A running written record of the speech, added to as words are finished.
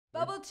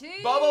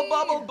tea.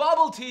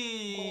 Bubble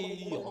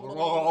tea.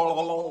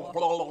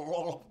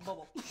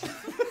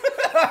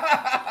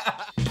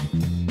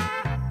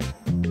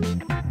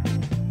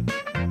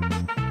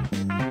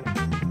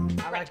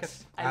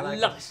 I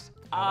love it.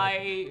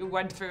 I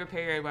went through a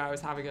period where I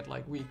was having it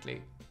like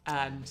weekly,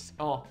 and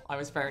I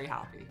was very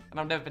happy, and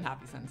I've never been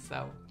happy since.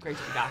 So great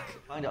to be back.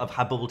 I've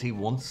had bubble tea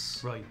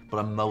once, right? But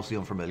I'm mostly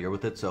unfamiliar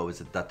with it. So is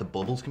it that the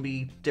bubbles can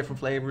be different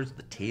flavors,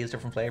 the tea is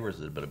different flavors,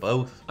 is it a bit of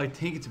both? I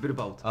think it's a bit of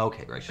both.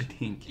 Okay, great. I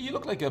think you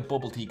look like a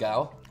bubble tea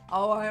gal.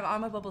 Oh,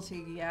 I'm a bubble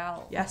tea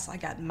gal. Yes, I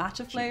get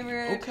matcha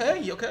flavor.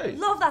 Okay.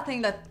 Love that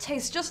thing that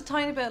tastes just a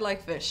tiny bit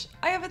like fish.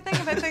 I have a thing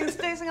about things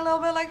tasting a little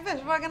bit like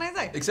fish. What can I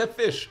say? Except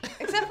fish.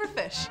 Except for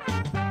fish.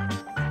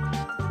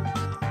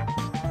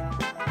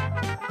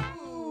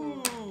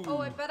 Oh,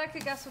 I bet I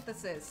could guess what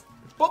this is.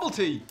 It's bubble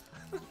tea.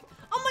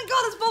 Oh my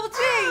god, it's bubble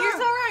tea! You're so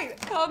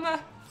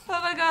right. Oh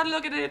my god,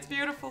 look at it, it's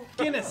beautiful.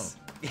 Guinness.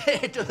 Yeah,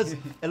 it does.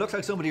 It looks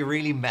like somebody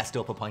really messed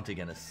up a pint of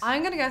Guinness.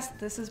 I'm gonna guess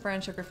this is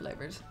brown sugar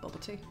flavored bubble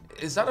tea.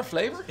 Is that a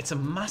flavour? It's a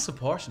massive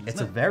portion.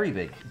 It's a very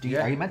big.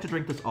 Are you meant to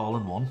drink this all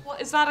in one?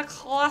 What, is that a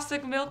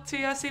classic milk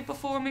tea I see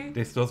before me?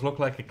 This does look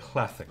like a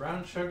classic.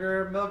 Brown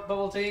sugar milk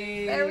bubble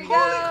tea. There we Holy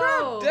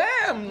go. crap!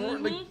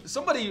 Damn! Like,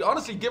 somebody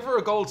honestly give her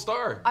a gold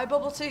star. I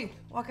bubble tea.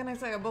 What can I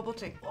say? A bubble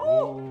tea.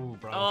 Oh,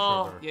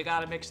 brown sugar. You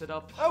gotta mix it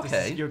up.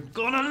 Okay. You're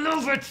gonna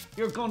love it.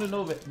 You're gonna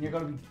love it. And you're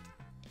gonna be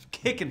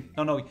kicking.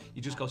 No,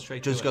 you just go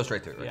straight. Just to go it.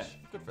 straight through it. Right? Yeah.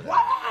 Good for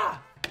that.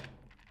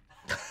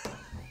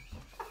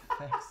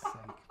 Feck's sake.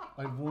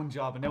 I have one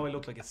job and now I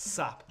look like a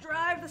sap.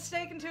 Drive the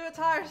steak into its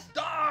heart.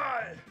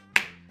 Die!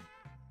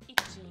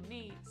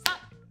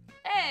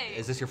 Hey!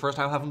 Is this your first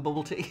time having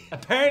bubble tea?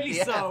 Apparently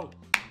Yeah. so.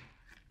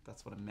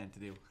 That's what I'm meant to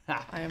do.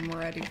 I am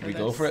ready for We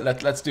this. go for it.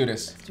 Let's do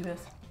this. Let's do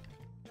this.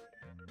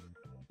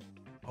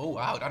 Oh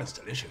wow, that is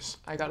delicious.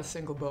 I got a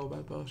single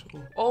boba, but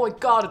oh my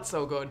god, it's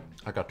so good.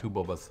 I got 2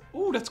 bubbas.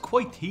 Oh, that's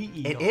quite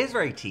tea-y. It though. is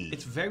very tea.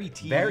 It's very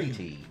tea. very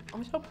tea.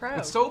 I'm so proud.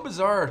 It's so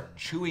bizarre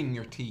chewing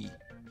your tea.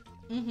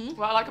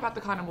 What I like about the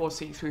kind of more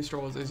see-through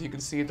straws is you can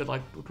see the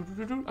like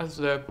as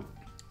the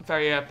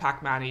very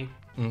Pac-Man-y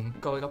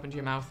going up into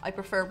your mouth. I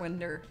prefer when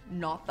they're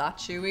not that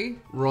chewy.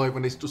 Right,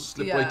 when they just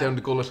slip Yeah. right down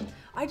the gullet.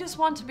 I just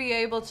want to be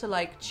able to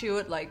like chew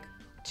it like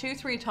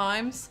 2-3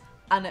 times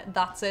and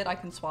that's it. I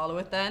can swallow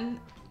it then.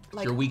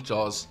 Like, Your weak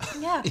jaws.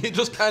 Yeah. You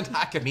just can't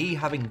hack it. Me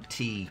having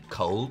tea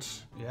cold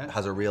Yeah.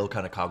 has a real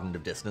kind of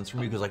cognitive dissonance for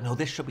me because like, no,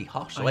 this should be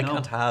hot. So I I know.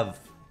 can't have,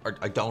 or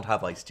I don't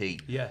have iced tea.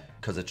 Yeah.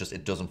 Because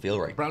it doesn't feel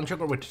right. Brown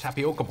sugar with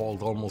tapioca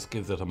balls almost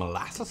gives it a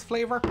molasses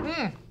flavour.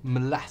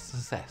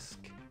 Molasses-esque.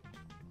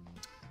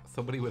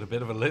 Somebody with a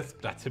bit of a lisp,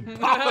 that's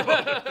impossible.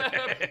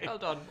 Well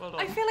done, well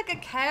I done. feel like a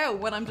cow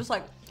when I'm just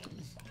like,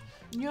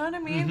 you know what I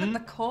mean? With the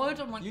cud,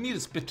 I'm like, You need a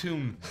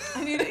spittoon.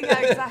 I need it. Yeah,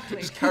 exactly.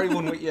 Just carry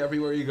one with you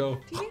everywhere you go.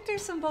 Do you think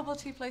there's some bubble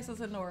tea places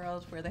in the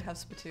world where they have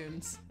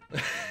spittoons?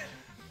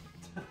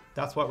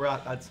 That's what we're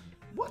at, lads.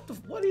 What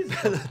is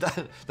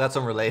that? That's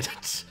unrelated.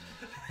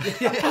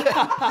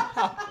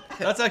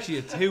 That's actually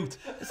a tooth.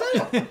 Is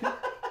that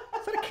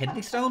a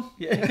kidney stone?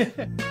 Yeah.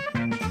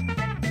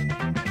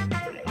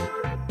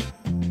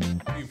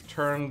 You've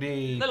turned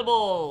a Little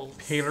balls.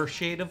 paler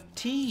shade of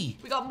tea.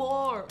 We got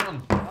more.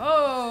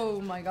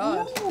 Oh my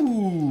god.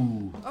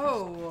 Ooh.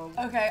 Oh.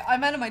 Okay,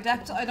 I'm out of my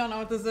depth. I don't know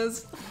what this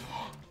is.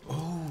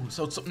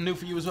 So it's something new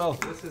for you as well.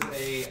 This is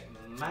a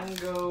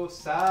mango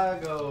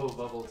sago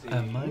bubble tea.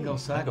 A mango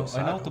sago. I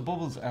sago. know the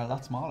bubbles are a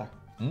lot smaller.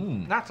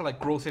 Not to like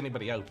gross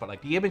anybody out, but like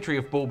the imagery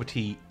of boba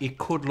tea, it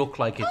could look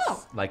like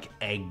it's like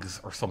eggs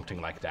or something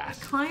like that.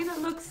 Kind of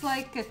looks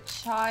like a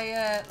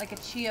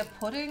chia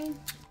pudding,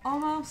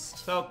 almost.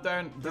 So,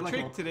 Darren, the like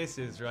trick what? to this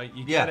is, right,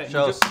 you Yeah, get it,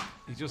 show you us.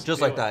 just Just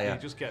do like it. that, yeah. You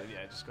just get,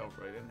 just go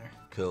right in there.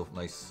 Cool,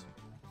 nice.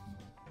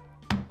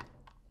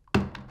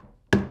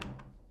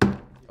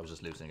 I was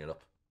just loosening it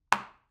up.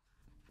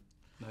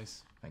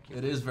 Nice. Thank you.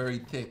 It is very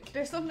thick.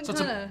 There's something So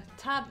it's a- kind of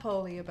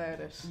tadpole-y about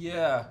it.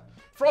 Yeah.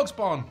 Frog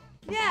spawn.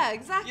 Yeah,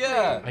 exactly.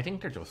 Yeah. I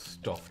think they're just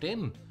stuffed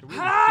in. They're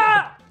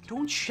really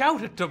Don't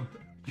shout at them.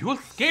 You'll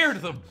scare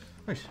them.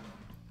 Right.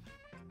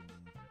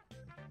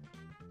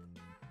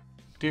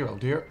 Dear, oh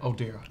dear, oh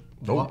dear.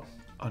 What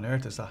on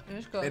earth is that?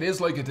 It's good. It is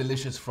like a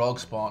delicious frog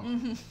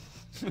spawn.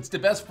 It's the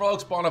best frog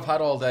spawn I've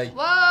had all day.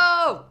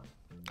 Whoa!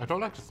 I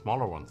don't like the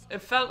smaller ones.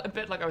 It felt a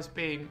bit like I was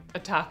being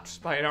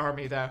attacked by an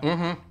army there.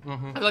 I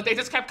was like, they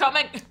just kept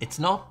coming. It's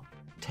not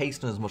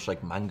tasting as much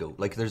like mango.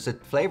 Like there's a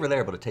flavor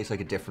there, but it tastes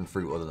like a different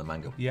fruit other than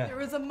mango. Yeah. There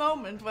was a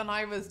moment when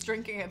I was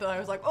drinking it and I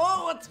was like,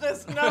 oh, what's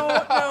this? No,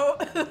 no.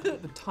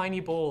 The tiny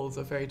balls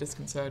are very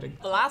disconcerting.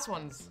 The last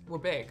ones were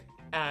big,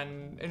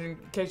 and in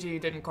case you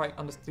didn't quite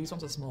understand, these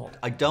ones are small.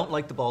 I don't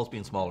like the balls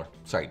being smaller.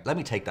 Sorry, let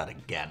me take that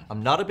again.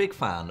 I'm not a big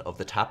fan of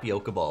the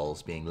tapioca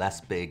balls being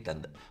less big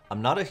than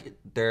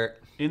they're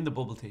In the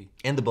bubble tea.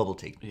 in the bubble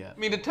tea. Yeah. I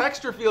mean, the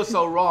texture feels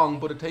so wrong,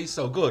 but it tastes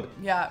so good.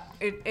 Yeah,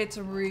 it's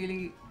a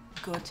really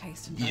good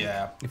tasting drink.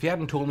 Yeah. If you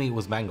hadn't told me it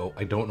was mango,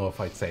 I don't know if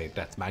I'd say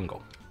that's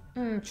mango.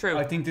 True.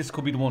 I think this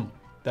could be the one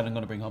that I'm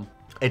gonna bring home.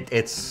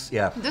 It's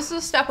yeah. This is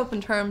a step up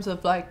in terms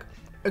of like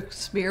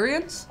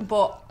experience,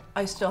 but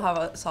I still have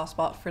a soft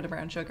spot for the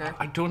brown sugar.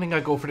 I don't think I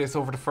go for this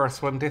over the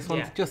first one. This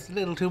one's just a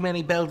little too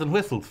many bells and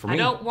whistles for me. I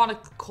don't want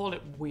to call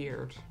it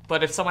weird,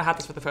 but if someone had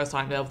this for the first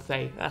time, they'll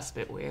say, that's a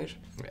bit weird.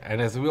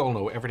 And as we all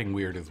know, everything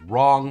weird is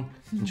wrong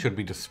and should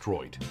be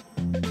destroyed.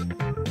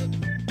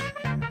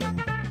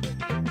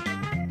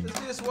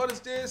 What is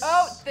this?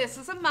 Oh, this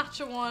is a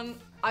matcha one.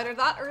 Either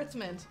that or it's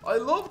mint. I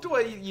love the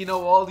way you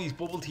know all these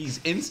bubble teas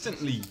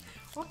instantly.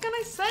 What can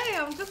I say?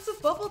 I'm just a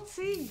bubble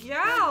tea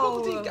gal.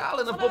 Bubble tea gal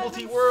in a What bubble I've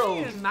tea been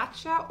world. saying.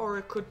 Matcha, or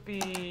it could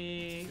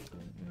be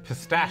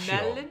Pistachio.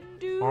 melon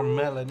dew? Or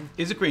melon.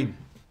 Is it green?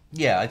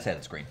 Yeah, I'd say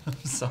it's green.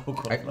 So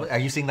good. Are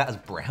you seeing that as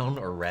brown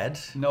or red?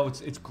 No,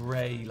 it's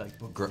grey, like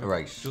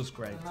Right. just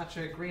grey.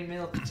 Matcha green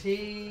milk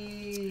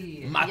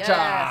tea. Matcha.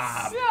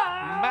 Yes.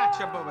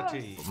 Matcha boba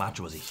tea. Matcha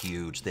was a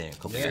huge thing a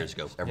couple of Yeah. years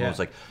ago. Everyone was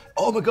like,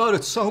 oh my god,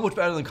 it's so much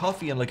better than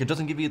coffee, and like it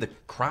doesn't give you the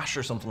crash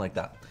or something like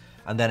that.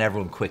 And then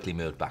everyone quickly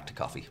moved back to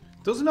coffee.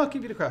 Does it not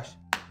give you the crash?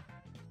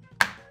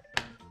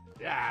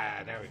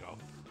 Yeah, there we go.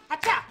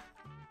 Matcha!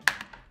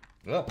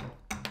 Oh.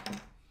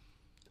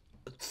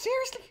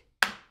 Seriously?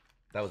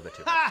 That was a bit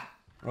too much.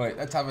 Right,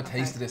 let's have a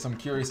taste of this. I'm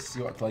curious to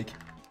see what it's like.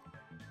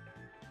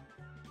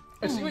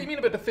 I see what you mean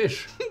about the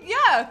fish.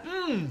 Yeah.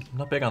 I'm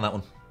not big on that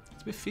one.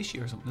 It's a bit fishy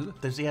or something, is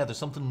it? There's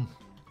something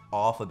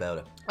off about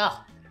it.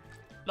 Ah,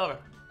 love it.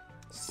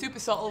 Super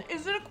subtle.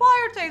 Is it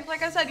acquired taste?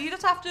 Like I said, you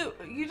just have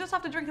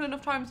to drink it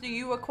enough times that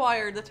you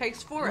acquire the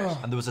taste for it.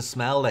 And there was a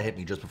smell that hit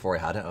me just before I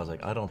had it. I was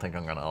like, I don't think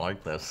I'm gonna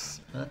like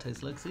this. That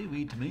tastes like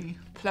seaweed to me.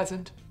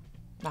 Pleasant.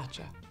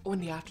 Matcha. Oh,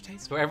 and the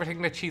aftertaste. So everything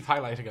that she's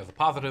highlighting as a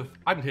positive,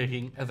 I'm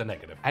taking as a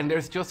negative. And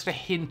there's just a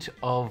hint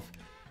of, do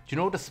you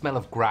know the smell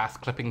of grass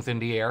clippings in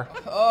the air?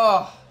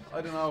 Oh,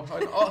 I don't know.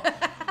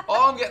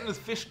 All I'm getting is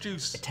fish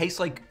juice. It tastes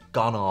like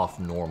gone off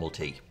normal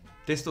tea.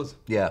 This does.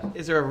 Yeah.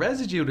 Is there a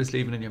residue that's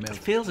leaving in your mouth? It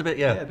feels a bit,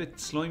 Yeah, yeah. a bit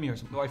slimy or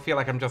something. So I feel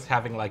like I'm just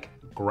having like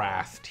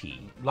grass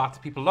tea. Lots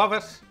of people love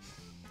it.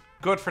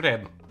 Good for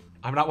them.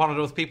 I'm not one of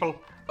those people.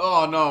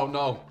 Oh,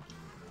 no.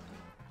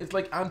 It's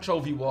like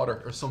anchovy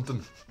water or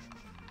something.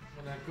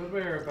 In a good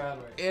way or a bad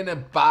way? In a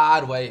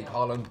bad way,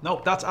 Colin.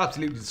 No, that's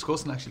absolutely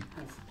disgusting, actually.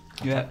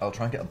 Yeah, I'll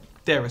try and get them.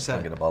 there, a I'll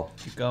sec. get a ball.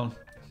 Keep going.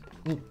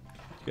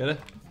 Get it?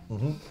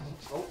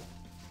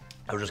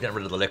 I was just getting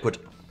rid of the liquid.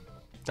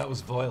 That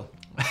was vile.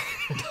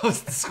 That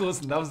was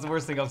disgusting. That was the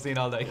worst thing I've seen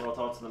all day. What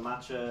thoughts on the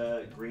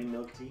matcha green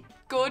milk tea?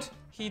 Good.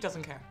 He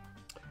doesn't care.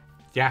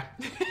 Yeah.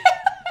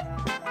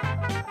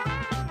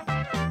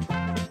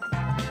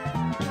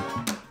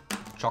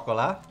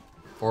 Chocolat?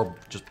 Or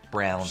just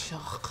brown?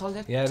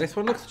 Chocolate. Yeah, this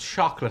one looks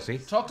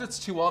chocolatey. Chocolate's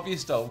too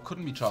obvious, though.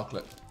 Couldn't be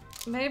chocolate.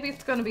 Maybe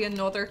it's going to be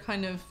another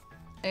kind of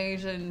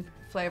Asian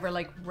flavor,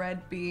 like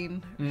red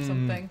bean or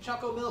something.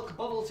 Choco milk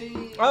bubble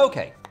tea.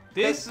 Okay.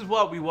 This is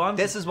what we want.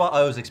 This is what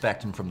I was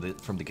expecting from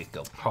the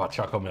get-go. Hot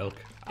choco milk.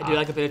 I do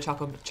like a bit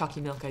of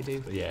chalky milk, I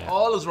do. Yeah.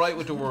 All is right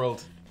with the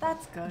world.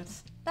 That's good.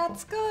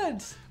 That's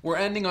good. We're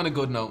ending on a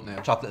good note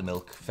now. Chocolate and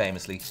milk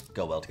famously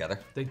go well together.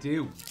 They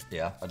do.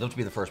 Yeah, I'd love to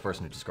be the first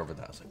person who discovered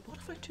that. I was like, what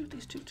if I do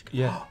these two together?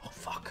 Yeah. Oh,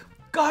 fuck.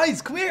 Guys,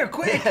 come here,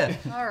 quick! Yeah.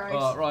 All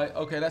right. Right,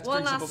 okay, let's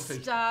One drink some last bubble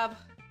tea. stab.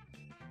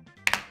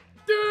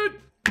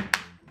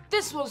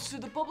 This one's to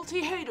the bubble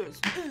tea haters.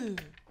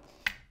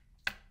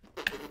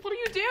 What are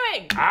you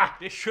doing? Ah,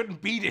 this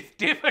shouldn't be this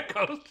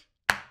difficult.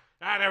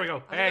 Ah, there we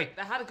go. Hey.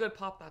 They had a good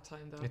pop that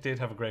time, though. It did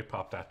have a great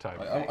pop that time.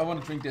 I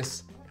want to drink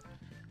this.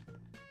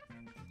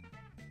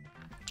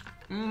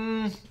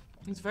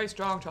 It's very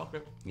strong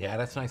chocolate. Yeah,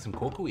 that's nice and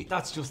cocoa-y.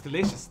 That's just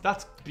delicious.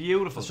 That's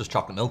beautiful. It's just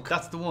chocolate milk.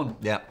 That's the one.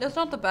 Yeah. It's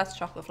not the best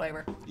chocolate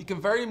flavor. You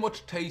can very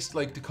much taste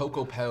like the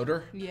cocoa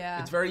powder. Yeah.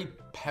 It's very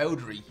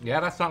powdery. Yeah,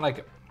 that's not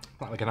like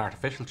an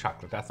artificial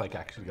chocolate. That's like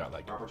actually got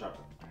like, Proper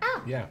chocolate.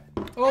 yeah.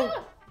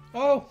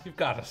 Oh, you've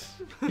got it.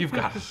 You've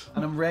got it.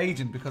 And I'm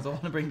raging because I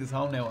want to bring this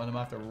home now and I'm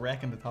after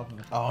wrecking the top of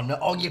it. Oh, no.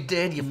 Oh, you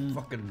did. You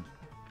fucking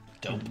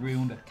dope.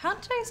 Ruined it. Can't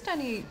taste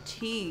any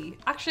tea.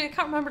 Actually, I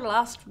can't remember the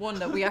last one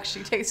that we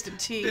actually tasted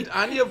tea. Did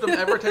any of them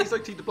ever taste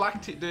like tea? The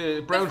black tea,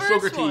 the brown The sugar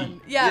first tea?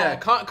 one, yeah.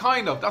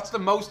 kind of. That's the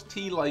most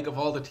tea-like of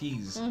all the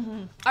teas.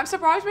 I'm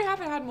surprised we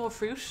haven't had more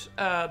fruit.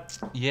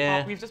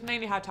 Yeah. We've just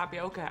mainly had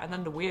tapioca and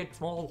then the weird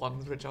small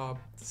ones, which are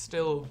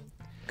still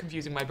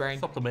confusing my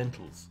brain.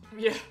 Supplementals.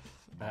 Yeah.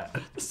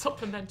 The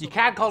supplemental. You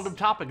can't call them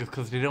toppings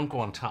because they don't go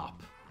on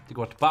top. They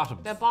go at the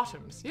bottoms. They're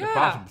bottoms. Yeah. They're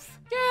bottoms.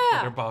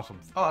 Yeah. They're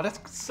bottoms. Oh, that's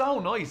so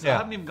nice. Yeah. I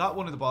haven't even got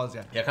one of the balls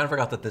yet. Yeah, I kind of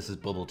forgot that this is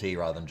bubble tea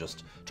rather than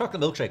just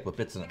chocolate milkshake with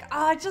bits in it.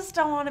 I just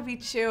don't want to be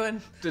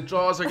chewing. The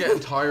jaws are getting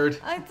tired.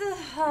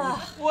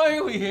 Why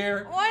are we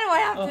here? Why do I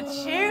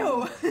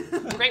have to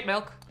chew? Great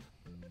milk.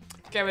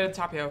 Get rid of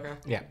tapioca.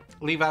 Yeah.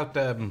 Leave out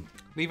the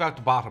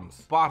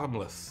bottoms.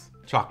 Bottomless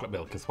chocolate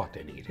milk is what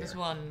they need here. This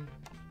one,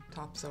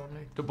 tops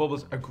only. The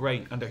bubbles are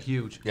great and they're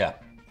huge. Yeah.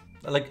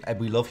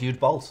 We love huge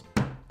balls.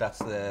 That's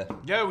the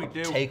Yeah, we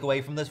do.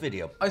 takeaway from this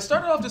video. I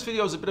started off this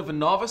video as a bit of a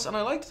novice, and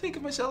I like to think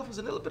of myself as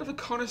a little bit of a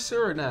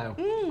connoisseur now.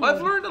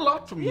 I've learned a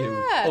lot from you.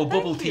 Yeah, Oh,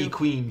 bubble thank tea you.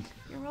 queen.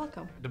 You're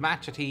welcome. The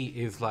matcha tea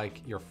is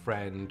like your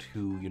friend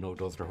who, you know,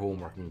 does their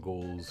homework and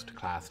goes to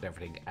class and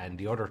everything, and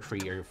the other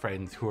three are your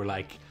friends who are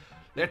like,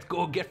 let's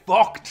go get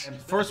fucked. The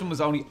first one was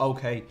only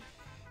okay.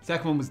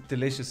 Second one was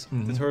delicious.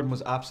 The third one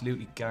was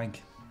absolutely gank.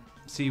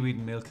 Seaweed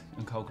and milk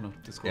and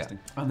coconut, disgusting.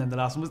 And then the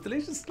last one was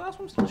delicious. The last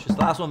one was delicious. Just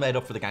the last one made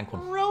up for the gank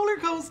one. Roller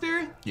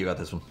coaster. You got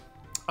this one.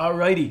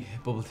 Alrighty,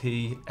 bubble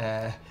tea,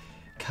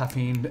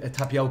 caffeine,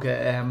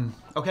 tapioca.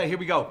 Okay, here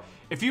we go.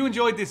 If you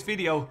enjoyed this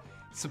video,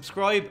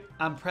 subscribe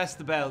and press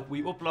the bell.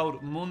 We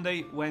upload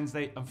Monday,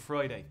 Wednesday and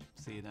Friday.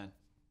 See you then.